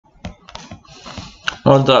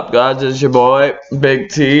What's up, guys? It's your boy Big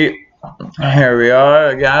T. Here we are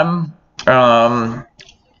again. I've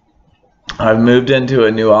moved into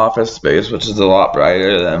a new office space, which is a lot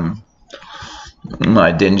brighter than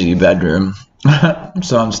my dingy bedroom.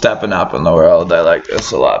 So I'm stepping up in the world. I like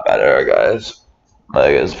this a lot better, guys.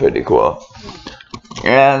 Like, it's pretty cool.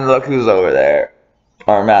 And look who's over there.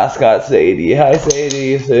 Our mascot, Sadie. Hi,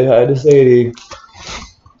 Sadie. Say hi to Sadie.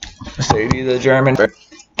 Sadie the German.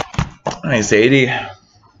 Hi, Sadie.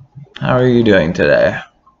 How are you doing today?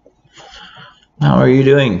 How are you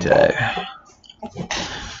doing today?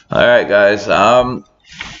 Alright, guys. I've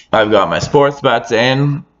got my sports bets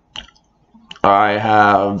in. I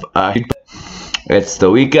have it's the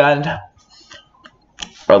weekend.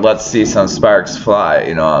 But let's see some sparks fly,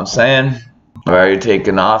 you know what I'm saying? I've already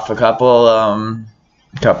taken off a couple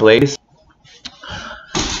 80s.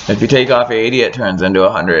 If you take off 80, it turns into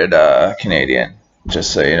 100 Canadian.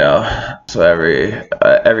 Just so you know. So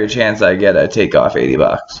every chance I get, I take off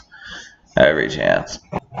 $80. Every chance.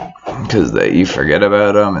 Because you forget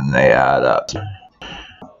about them and they add up.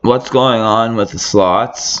 What's going on with the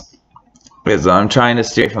slots is I'm trying to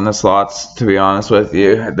stay from the slots, to be honest with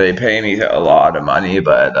you. They pay me a lot of money,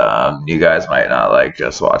 but you guys might not like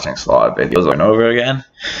just watching slot videos over and over again.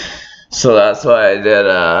 So that's why I did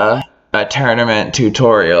a tournament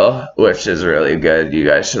tutorial, which is really good. You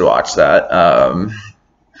guys should watch that.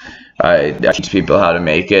 I teach people how to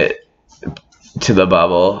make it to the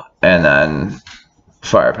bubble and then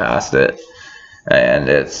fire past it, and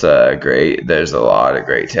it's great. There's a lot of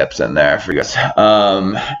great tips in there for you guys.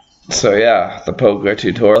 So yeah, the poker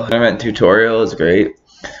tournament tutorial is great.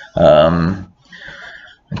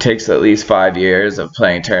 It takes at least 5 years of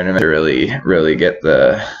playing tournament to really get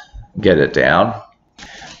it down.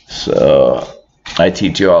 So I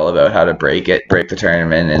teach you all about how to break the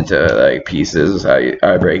tournament into like pieces.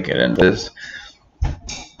 I break it into this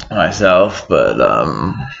myself, but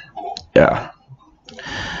yeah.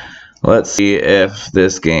 Let's see if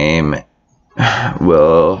this game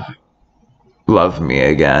will love me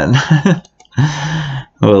again.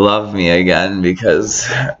 Will love me again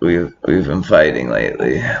because we've been fighting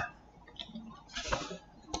lately.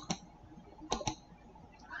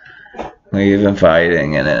 We've been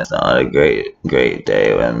fighting, and it's not a great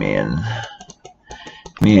day when me and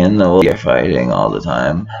the wolf are fighting all the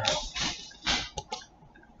time.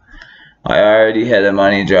 I already hit a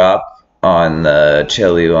money drop on the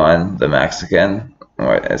chili one, the Mexican.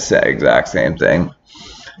 It's the exact same thing.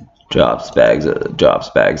 Drops bags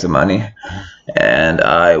of money, and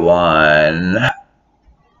I won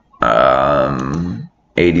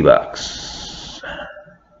 $80.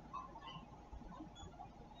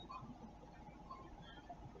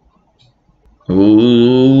 Ooh.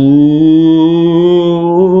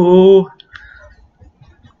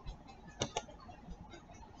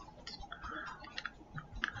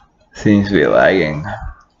 Seems to be lagging.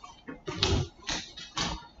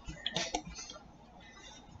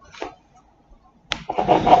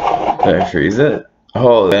 Did I freeze it?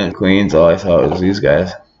 Oh, then Queens, all I saw was these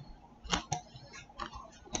guys.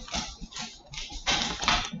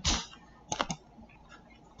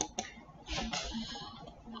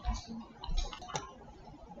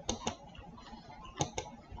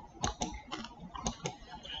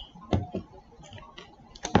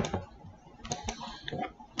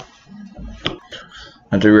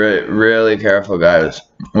 I have to be really careful, guys.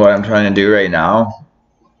 What I'm trying to do right now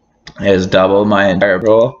is double my entire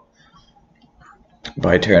roll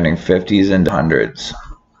by turning 50s into 100s.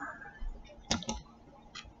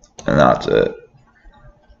 And that's it.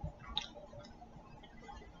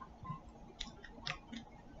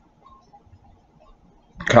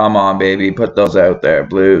 Come on, baby. Put those out there.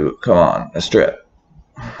 Blue. Come on. A strip.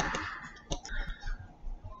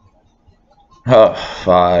 Oh,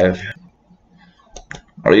 5.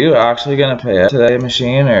 Are you actually going to pay up today,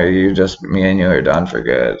 machine, or are you just, me and you are done for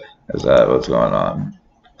good? Is that what's going on?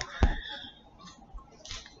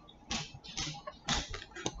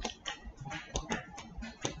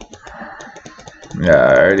 Yeah,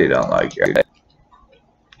 I already don't like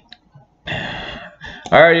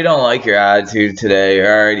your attitude today. You're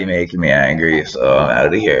already making me angry, so I'm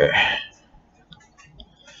out of here.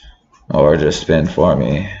 Or just spin for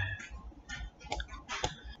me.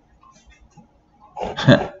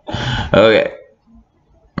 Okay,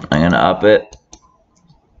 I'm gonna up it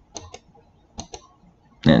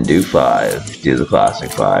and do 5. Do the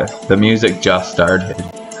classic 5. The music just started.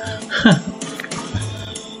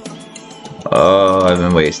 Oh, I've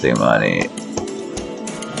been wasting money.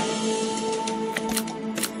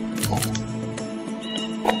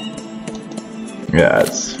 Yeah,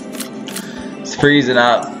 it's freezing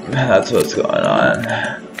up. That's what's going on.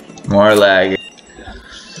 More lagging.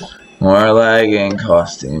 More lagging,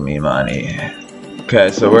 costing me money. Okay,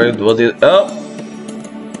 so we'll do. Oh,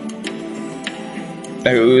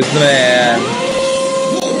 who's the man?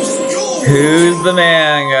 Who's the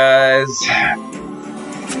man, guys?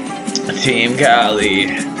 Team Cali.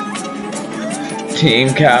 Team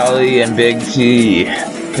Cali and Big T.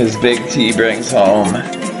 Because Big T brings home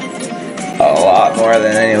a lot more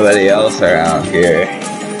than anybody else around here.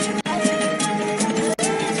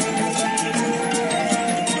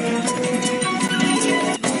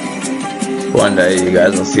 One day you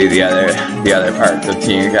guys will see the other parts of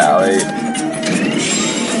Team Cali,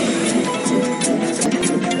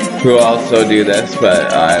 who also do this,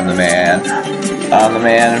 but I'm the man. I'm the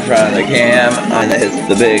man in front of the cam. I hit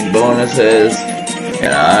the big bonuses,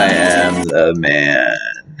 and I am the man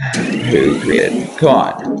who created. Come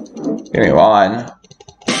on, give me one.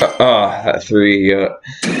 Oh, that 3.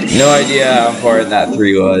 No idea how important that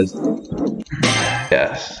 3 was.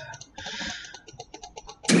 Yes.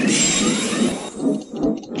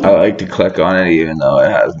 I like to click on it even though it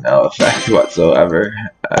has no effect whatsoever.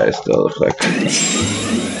 I still click.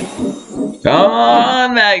 Come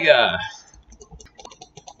on, Mega!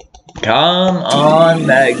 Come on,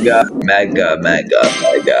 Mega! Mega, Mega,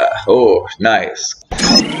 Mega. Oh, nice.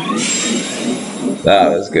 That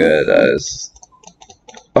was good. That was...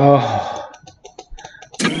 Oh.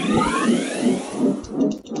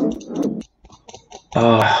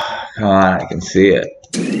 Oh, come on, I can see it.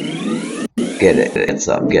 Get it, get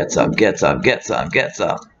some, get some, get some, get some, get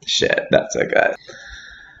some. Shit, that's okay.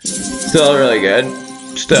 Still really good.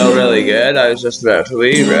 Still really good. I was just about to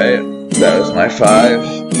leave, right? That was my 5.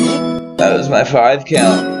 That was my 5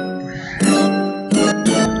 count.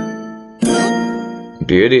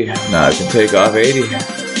 Beauty. Now I can take off 80.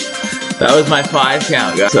 That was my 5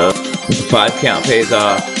 count, guys. So the 5 count pays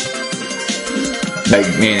off. Like,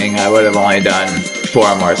 meaning I would have only done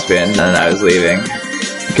 4 more spins and I was leaving.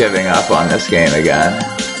 Giving up on this game again.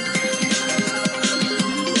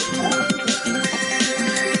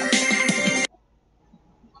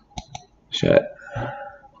 Shit.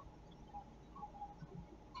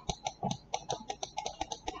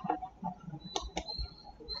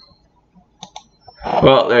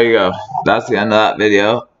 Well, there you go. That's the end of that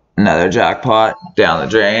video. Another jackpot down the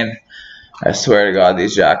drain. I swear to God,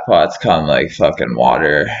 these jackpots come like fucking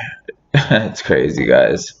water. It's crazy,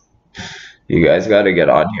 guys. You guys gotta get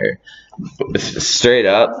on here. Straight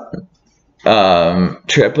up,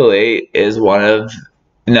 888 is one of,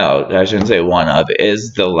 no, I shouldn't say one of,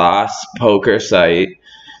 is the last poker site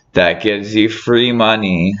that gives you free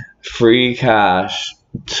money, free cash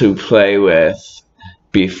to play with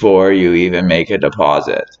before you even make a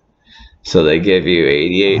deposit. So they give you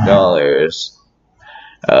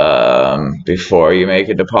 $88 before you make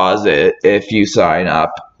a deposit if you sign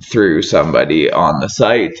up through somebody on the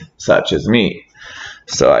site, such as me.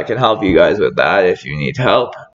 So I can help you guys with that if you need help.